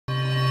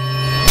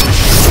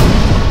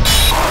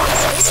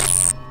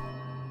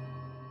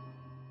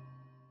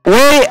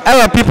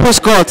our People's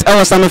Court,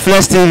 our Sammy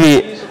Flesh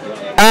TV.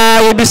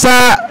 We be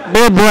sa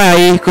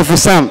boy Kofi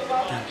Sam.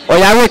 Or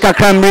Yahweh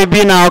Kakram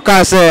maybe now,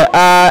 cause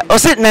or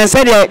sit and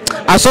said,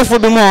 I saw for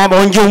be more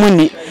on Joe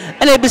Munni.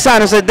 And they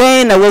beside us a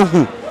day in a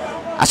woman.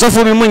 I saw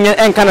for be money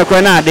and kind of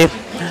grenade.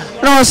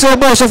 No, so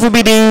boss of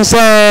bidding,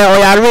 say, or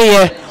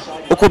Yahweh,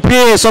 or could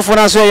pay so for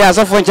us, yeah,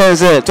 so for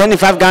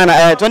 25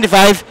 Ghana,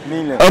 25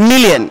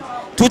 million.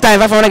 2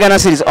 times 500 Ghana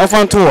cities off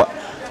on tour.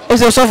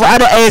 It's also for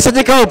other a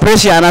certain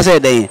operation, and I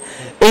said, they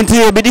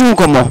into a bidding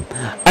come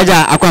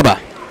Aja Aquaba.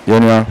 You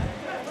know,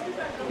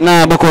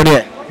 now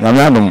Bocode. I'm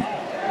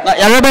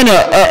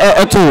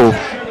a tool.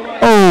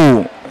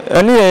 Oh,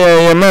 any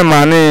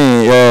man,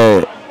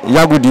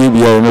 Yagudi,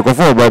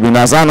 Micofo, baby,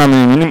 Nazana,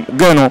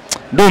 Gano,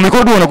 do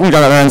Miko do a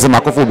Kumchacha and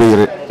Macofo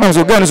Beer. I'm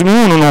so Ganos,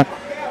 no,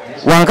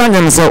 one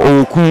can't say,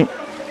 oh, Kum.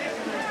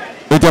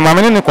 It's a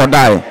mamma could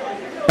die,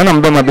 and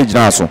I'm done my big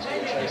naso.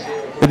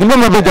 It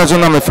remember big as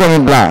I'm a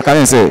friend black,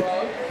 I say.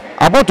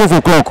 About 12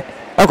 o'clock,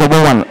 I could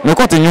go one, no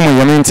cotton, you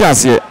mean,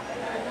 Tiasia.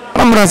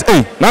 I'm going to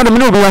say, now the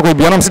middle will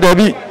be on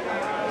Sidabi.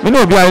 We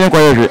know be an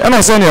inquiry, and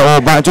I send you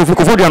all by to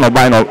Fukudian or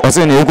Bino or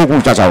send you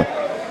Kumchacha.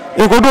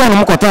 You could do on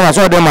Mokota, I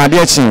saw them, my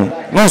dear chin.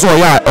 No, so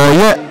yeah, or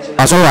yet,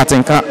 I saw I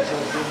think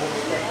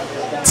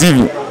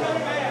TV.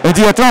 And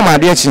you tell my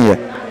dear chin.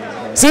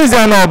 Since they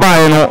are no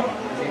buying,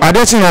 I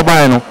dear chin or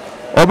buying,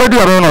 or better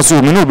around or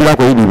so, me no be like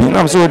a baby.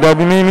 I'm so there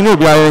be me no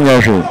be a young.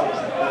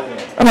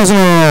 And I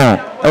said,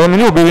 I mean,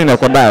 no be in a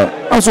Kodai.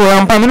 I'm so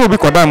I'm no be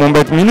Kodai,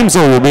 but me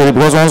so will be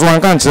because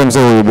one can't say so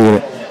will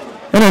be.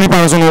 And any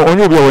person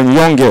only be when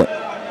younger.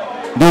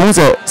 Do you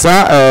say,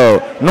 sir,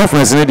 no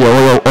friends in the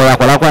or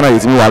Aqualacana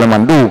is me while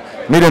I'm do.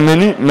 Made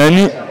many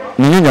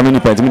many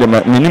pets,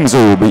 many so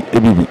will be a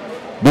baby.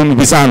 Don't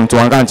be son to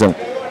one country.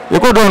 You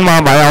go down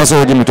my buy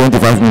also give me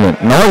 25 million.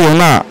 Now you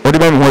know, what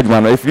about what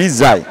man if he's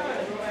die.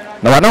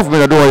 Now I don't feel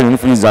the door in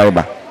freeze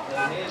Zaiba.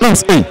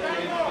 Let's say,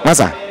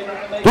 Massa,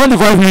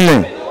 25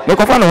 million. No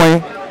confirm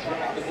away.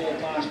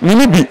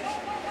 Minibi.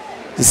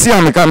 See,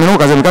 I'm a camino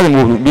because I'm going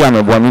to be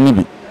a boy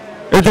minibi.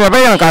 It's a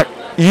very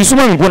you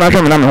soon put a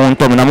family home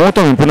to me. I'm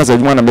auto in Puna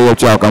said one of the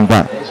child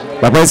campaign.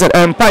 But I said,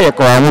 Empire or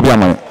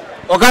Mubiaman.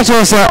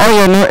 Occasionally, say,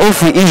 oh, you know,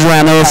 if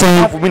Israel, I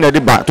say, for me, the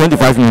debate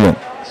 25 million.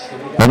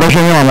 But I show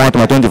you want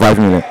my 25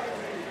 million.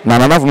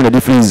 Now, enough of the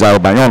difference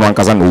by no one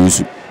cousin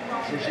use.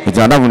 It's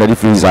enough of the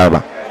difference.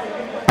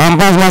 I'm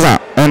Pasmaza,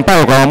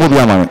 Empire or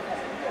Mubiaman.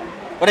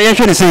 What I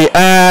actually say,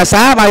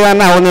 Sahaba, you are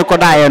now on the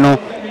Kodayano,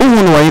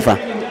 who know if oh,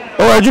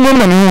 I do not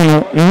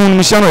know,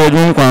 Michelle, I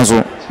do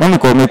council. Mommy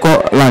called me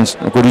call lunch,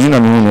 could you know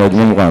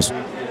the council?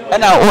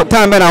 And now, what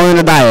time when I want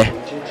to die?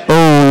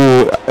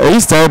 Oh,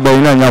 Easter, but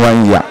you know,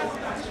 1 year.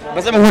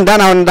 But someone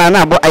done on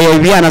Dana, but I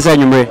have a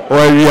senior,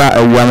 or we are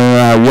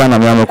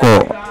a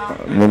call,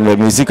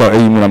 musical,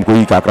 I'm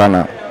going to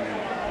Kakrana,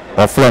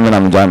 or Fleming,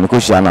 I'm John,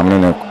 Kushan, I'm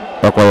in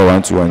a call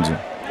 1 to 1.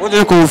 What do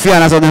you call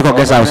Fiana? I don't call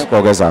guest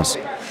house.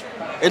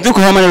 It took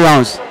how many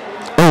rounds?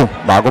 Oh,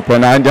 Baco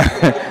Penanda.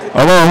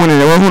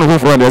 Although who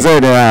for the say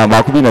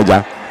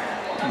Bakubinaja,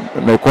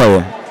 the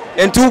choir.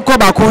 And 2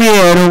 Kobaku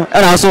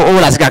and also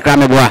all as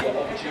Kakrameboa.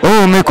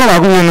 Oh, me call a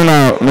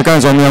now,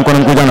 because on the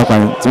Konkujana.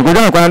 So go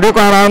down, they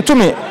come around to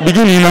me,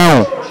 beginning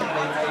now.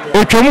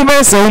 A Chomu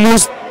is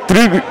almost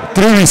 3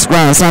 weeks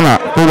grandson,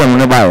 program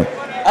nearby.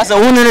 As a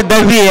woman,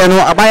 Davy and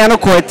a Bayano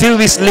call 3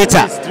 weeks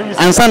later,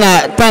 and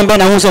Sana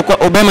Tambana who's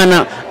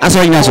Obama as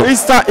well.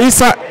 Easter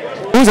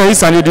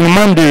in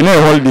Monday,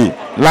 no holiday.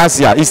 Last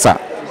year, Easter.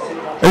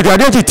 If you are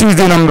there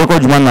Tuesday, I'm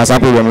because you want to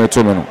support them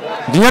to me.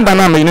 The young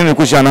Dana may know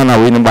Kushana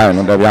winning by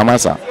another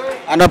Yamasa.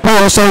 And the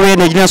power also when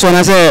the Guinness one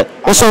I say,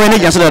 also when they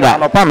just said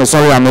that. I'm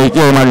sorry, I'm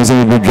making a man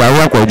saying, but I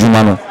work with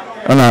Jumano.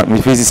 And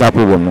my face is a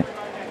problem.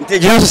 The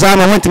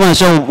Johnson, I went to my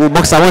show,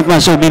 box, I want my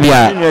show, baby.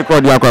 I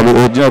called Yakob,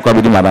 or Jino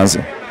Kabidi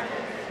Madansi.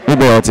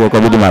 Maybe I'll take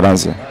Kabidi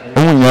Madansi.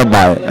 Only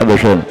nearby, ever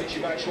shown.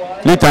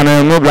 Later,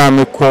 no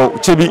blame, call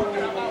Chibi,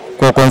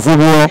 call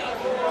Confugo.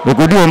 We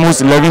could do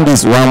almost 11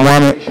 days. One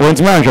went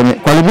to mention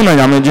Qualibuna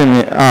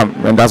Yamajin,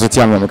 and that's what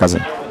I'm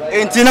cousin.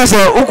 In Tina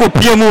said, Uko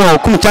PMO,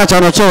 Kumchacha,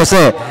 and Cho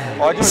say,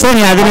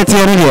 Sony, I didn't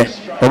tell you here.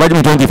 About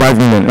 25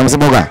 million. I'm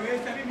Saboga.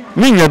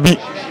 Mean your beat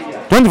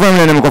 25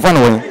 million.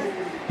 Kofano.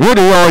 Where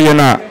do you are, you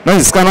know? No,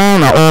 it's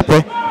Canana or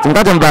Ope. To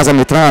cut and blast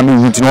and try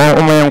me to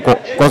know my uncle.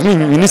 Cause me,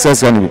 Minister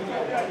anyway.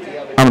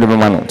 I'm the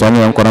man,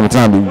 Johnny and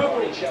Konamitan.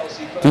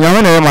 To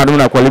Yamana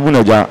Maduna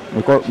Qualibuna,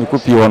 we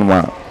could be on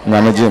one.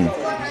 Managing.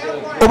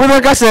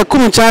 Obumeka se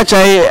Kumchacha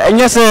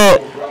nyese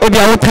ebi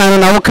a wotan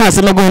na wo kan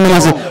se mego no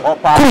se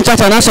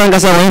Kumchacha na so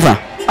ngasa wonfa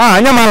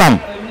nya malam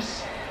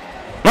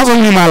na so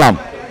ni malam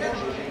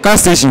ka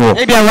station wo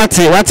ebi a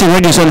wati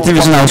radio so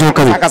TV so na so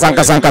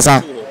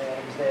kasa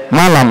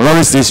malam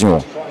lorry station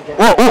wo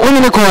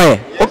ni ko e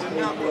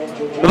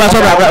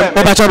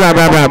baba choba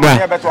bra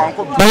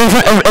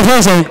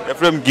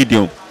Efrem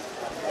Gideon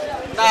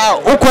na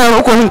uko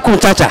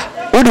Kumchacha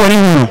wo do ni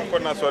hu ko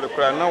na so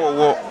kra na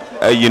wo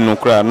you know,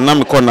 na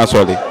me corner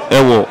sorry.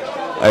 Ewo,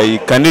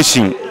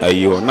 condition,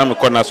 na me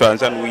corner sorry,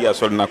 and we are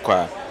sorry na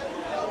kwa.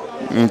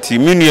 Nti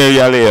mini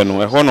yale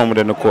no, e hono mo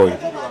de no koi.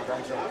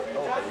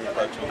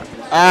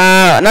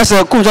 na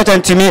se Kumchacha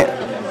ntimi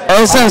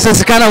sense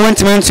sikana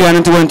wantimi ntu ya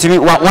ntu wantimi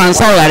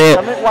wansa yare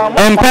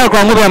empire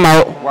kwa ngobia ma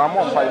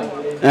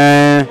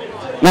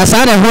na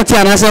sana hoti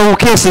ana se wo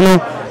case no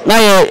na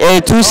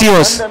ye too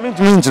serious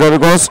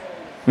because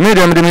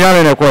medium dim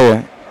yale na koye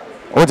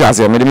o ja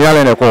se medium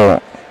yale na ko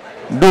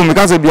do mi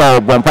ka se bia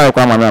o empire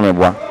kwa mama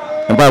ameboa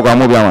empire kwa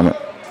ngobia mama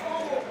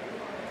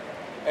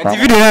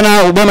video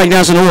na Obama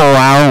gina so no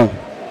wa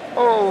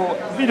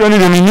video ni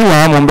mi ni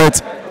wa mo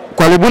bet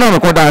kwalibuna me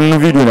ko da no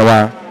video na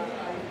wa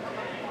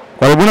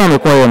kwalibuna me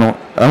ko ye no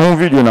ahun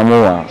video na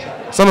mo wa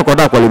so me ko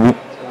da kwalibu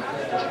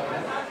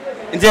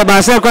nti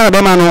ba se kwa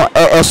be ma no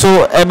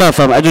eso e ba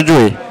fam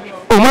ajojoe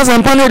o ma se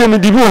mpane de mi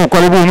dibu o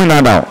kwalibu mi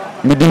na da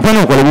mi di mpane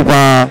o kwalibu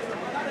pa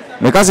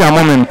me ka se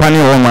amo me mpane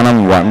o ma na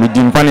mwa mi di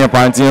mpane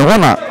pa nti ho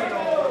na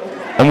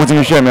omuti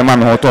mi hwe me ma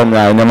me ho to me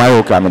a ne ma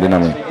yo ka me de na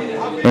me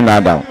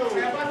na da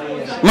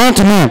Mount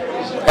me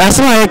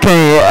asema yake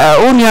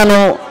unia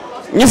no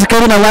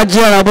nyisikari na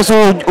wajia na boso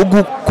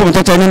ugu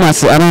Kumchacha ni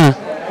masi ana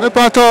me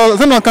pato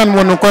zeno kan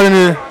mo no kwari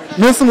ni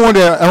mesu mo de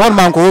e hon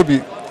man ko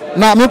obi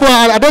na me po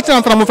adechi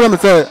antara mo frem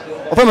se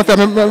o frem se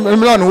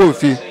me la no wo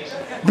fi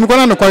bi ko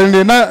na no kwari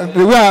ni na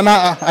we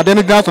na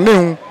adeni gina so na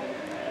hu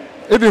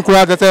ebi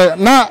kura tete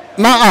na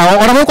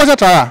ora mo ko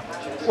chata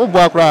o bu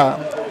akura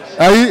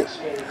ayi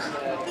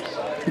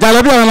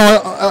jalabi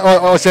na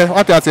o se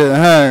wati ate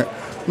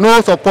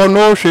no support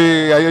no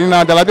she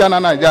na dalabia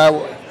na ja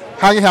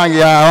hangi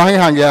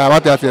ya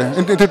what that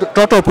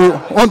trotro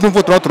on dun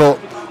for trotro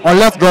on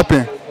left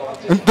dropping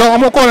do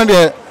omo ko na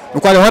de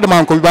nkwale hard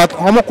man ko ba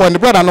omo ko ni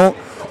brother no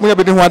mo ya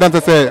be di ho adan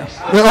say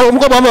omo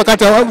ko ba mo ka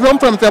cha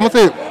from say mo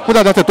say put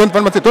that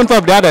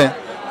 25 the other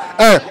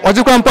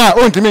oji kwampa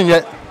o ntimi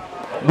nye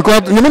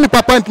because you mean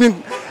papa ntimi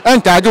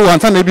enta aju wan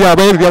san na bia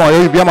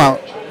ma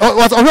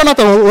o na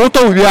to o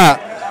to wi a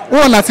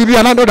o na ti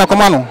bia na do da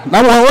komano na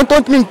o to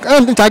ntimi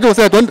enta aju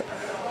say don't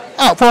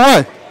for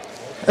why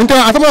nti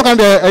asamo kan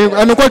de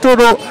eno ko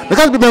toro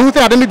because be hu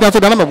say ademi dan so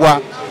da na meboa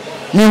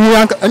mi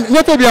hu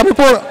nyete bia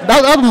people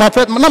that my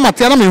first na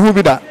matia na me hu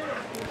bi da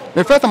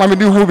the first time I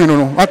me hu bi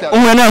no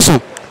o na so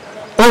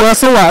o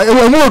so wa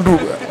e mo du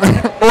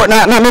o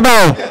na me ba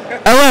o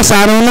e wa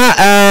sa no na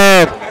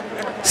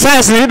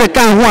science ni be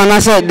kan hu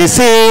ana say the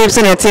same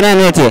senate na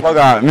net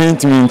oga me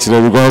ntimi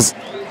nchire because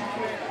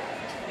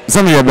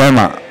some your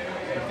bema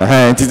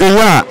nti dey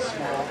ya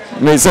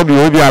me sabi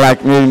obi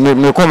like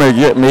me come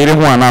me ire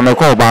hu ana me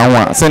call ba hu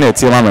a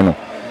senate ma me no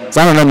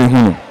sana na me hu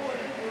no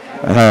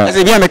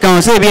ase bia me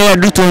kan say bia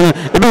du to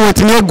e be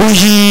wotimi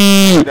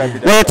aguji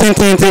na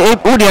tintinte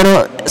e de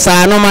no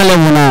sa no ma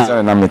level na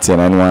sana na me tie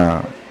na no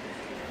a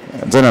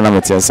zona na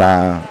me tie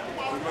sa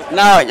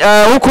na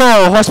uko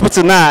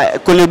hospital na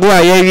kolebu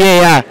a ye wie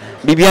ya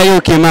bibia ye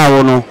okay ma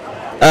wo no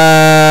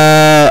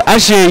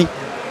ahye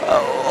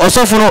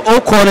osofo no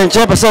uko ne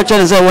nche pese che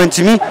ne say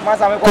wantimi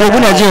kolebu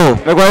na je o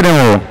me go den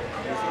o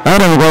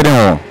ara me go den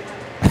o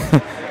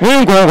ni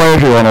nko go ye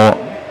hwe no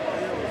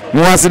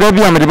mo asida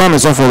bia me de ba me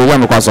sofo ro ya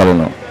me kwasoro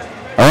no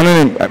awon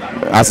ni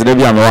asida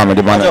bia me wa me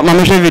de ba na ma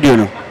me share video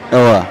no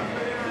ewa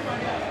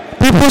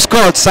People's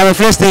Court Sammy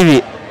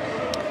TV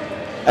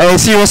a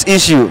serious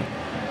issue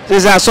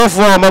is a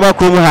software mobile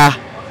chrome ha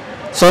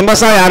so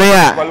mbasa yare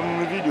ya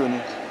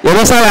yo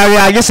mbasa yare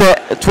ya you say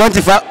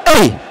 25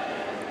 hey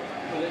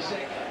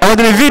I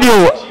the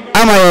video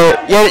ama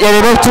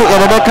ye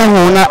be kan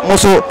hu na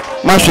moso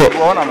mahwe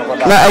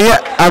na aye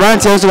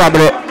abantu so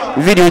wabre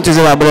video nti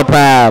so wabre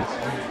pa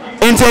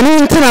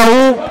inteni ntina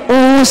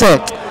wo say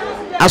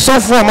a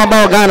software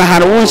mobile Ghana ha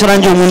wo nshira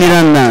nje mu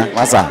niran na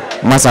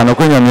masa no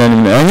konya mi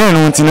anim enye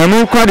no ntina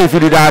mu kwa de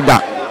fidi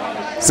da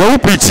so wo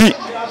pichi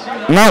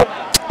na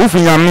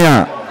ufinyame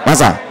a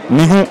masa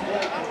ni hu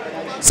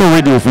so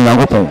we de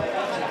ufinyangopon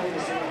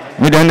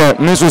mi den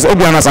me so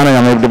obi ana sana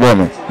nyame de bo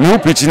me ni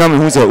upichi na me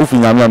hu se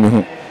ufinyame a me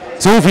hu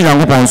so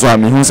ufinyangopon so a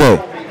me hu se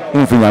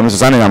ufinyame so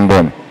sana nyame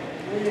bo me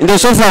inde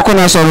so fa ko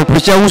na so no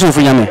pichi hu so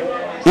ufinyame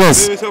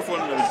yes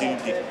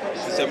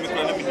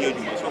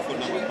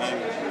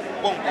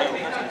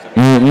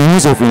ni hu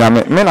so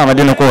ufinyame me na me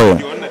de no ko yo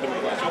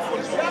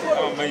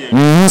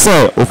ni hu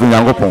se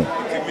ufinyangopon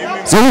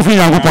so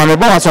ufinyangopon me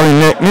ba wa so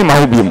le ni ma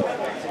obiem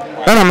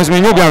ana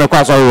mesme nyo bia me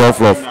kwa so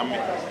rough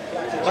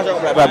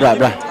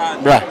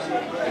bra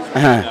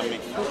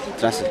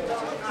trust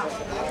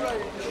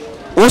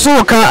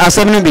woso ka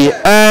asem no bi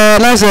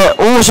na se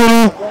woso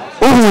no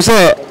ohu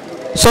se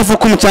Prophet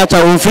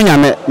Kumchacha onfinya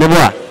me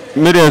boa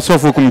me de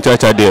Prophet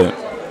Kumchacha de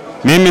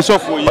me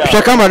sofo ya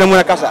hwe kamera mu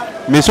na kasa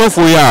me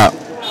sofo ya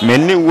me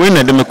ni we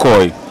na de me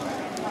koi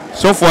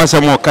sofo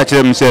asem o ka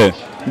kire me se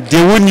de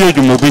woni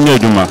adwuma obinya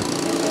adwuma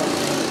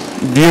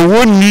de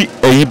woni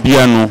ayi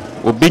bia no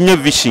obinya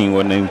vision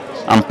wona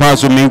ampa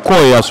so me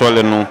koi ya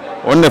sole no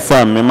on the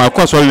farm me ma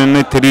sole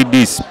no 3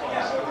 days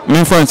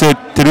me fan say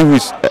 3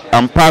 weeks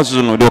ampa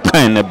so no de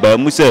kan na ba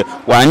mu se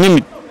wa anyim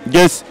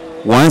just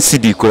one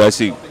city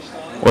kurasi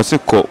o se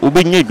ko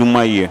obinya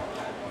adwuma ye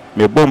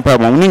me bompa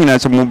ma woni nyina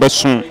se mu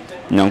beso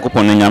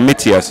nyankopon na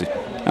nyameti ase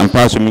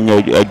ampa so me nya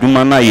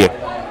adwuma na ye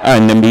a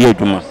na me ye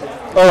adwuma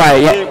all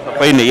right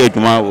papa ina ye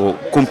adwuma wo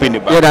company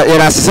ba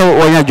yɛda asese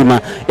wɔnyɛ adwuma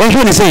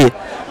yɛhwɛ ne sɛ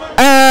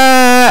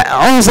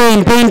ɔn sɛ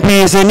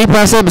mpɛmpi sɛ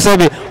nipa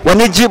sɛbisɛbi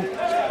wɔne gye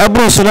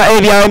ɛboro so na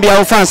ebia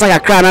wo fan sa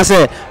kakra na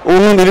sɛ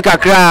ohun bibi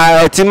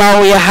kakra tima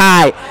wo yɛ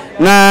high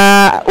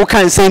na wo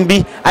kan nsɛm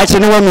bi akyɛ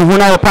ne wɔn hu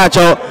na wo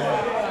paakyɛ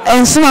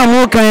ensima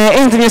mu kan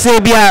entimi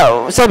sɛ bia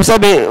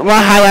sɛbisɛbi wa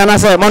high na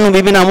sɛ manu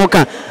bibi na mu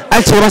kan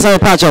akyɛ wo sɛ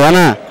paakyɛ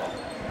wana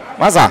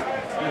masa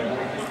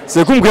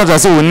se Kumchacha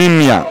se woni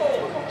mia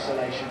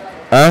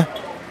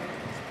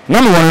na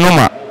me won no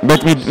ma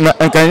but me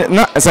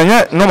na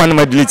sanya no ma na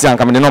ma delete an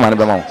ka me no ma na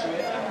be ma wo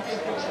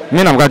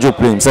me na m ga jo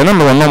play se na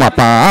me won no ma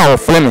pa o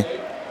fle me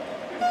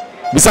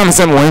bisa me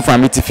se me won fa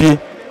me tifie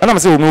ana me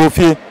se wo me wo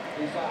fie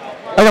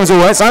ana me se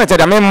wo sa na te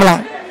da me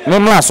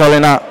mla so le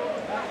na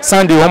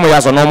Sunday wo mo ya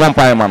so no mo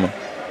mpa ma me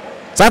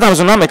sa ta me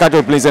so na me ka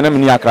jo play se na me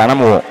ni akra na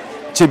me wo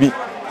chebi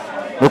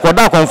me ko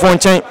da konfo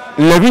nchen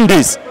 11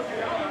 days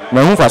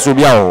me hu fa so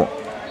bia wo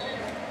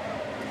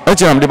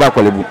echiram de ba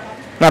kwalebu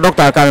na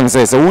doctor Karim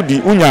say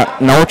wudi unya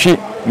na wotwe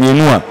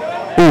mienu a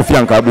o fi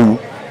anka bewu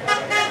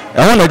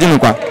e ho na gini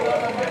kwa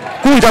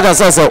Kumchacha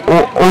say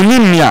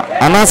onimia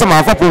anansa ma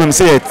afa problem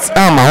say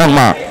ma hon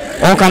ma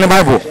on kan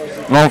Bible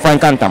no fan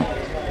kantam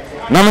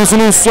na me so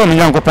no so me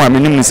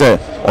nyankoponamenim ni say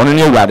ono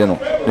ne awuade no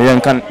ne yen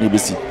kan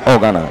ebesi o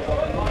Ghana.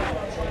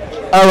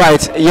 All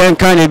right, yen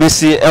kan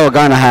ebesi e o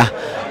Ghana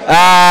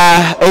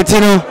ha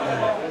etino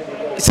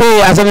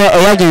say aseme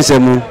e ya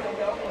ginsemu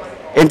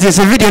enti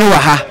se video no wa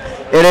ha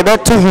erebe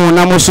to hu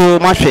na moso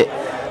mahwe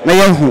na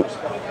yahu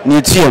ni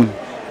tuam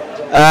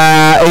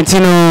enti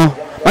no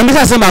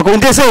mambisa se mako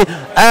enti se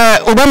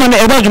obama na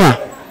eba djuma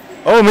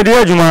oh me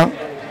de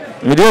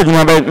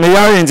djuma be me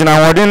ya enti na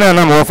wodin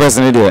na mo first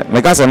ni de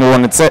me ka se me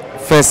won se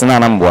first na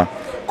mboa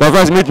ko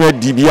first meet me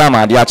dibia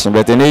ma de achi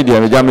bete ne de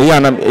me ja me ya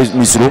na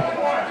misuro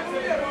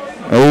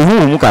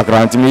hu mu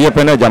kakra enti me ye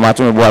pe na jama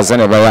to me boa se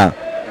ne ba ya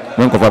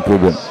me ko fa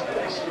problem.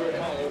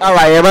 All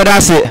right, everybody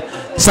say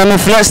Sammy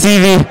Flex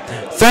TV.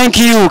 Thank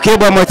you,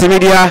 Cable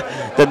Multimedia,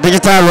 the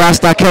Digital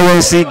Rasta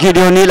KWC,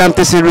 Gideon Neil,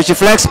 MTC Richie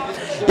Flex.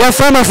 Your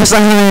friend officer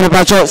here in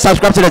the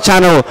subscribe to the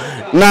channel.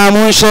 Na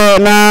Munshe,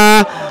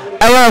 na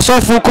Ayo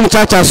Sofu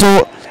Kumchacha,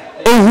 so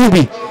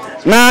Hubi.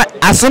 Na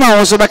Asana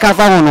also back at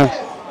Fahono.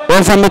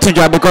 One from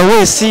Metuja because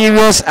we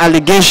serious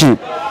allegation.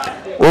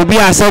 Obi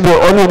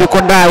Asebo, Onu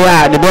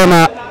Bikodaya, the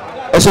Burma,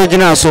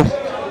 Osojina, so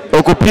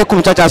Okopi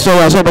Kumchacha,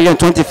 so by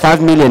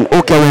 25 million,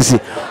 OKWC.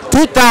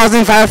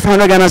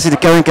 2,500 Ghana city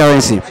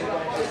currency.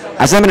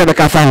 Assembly the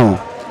Beka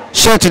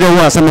Share to the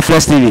world, Sammy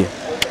Flex TV.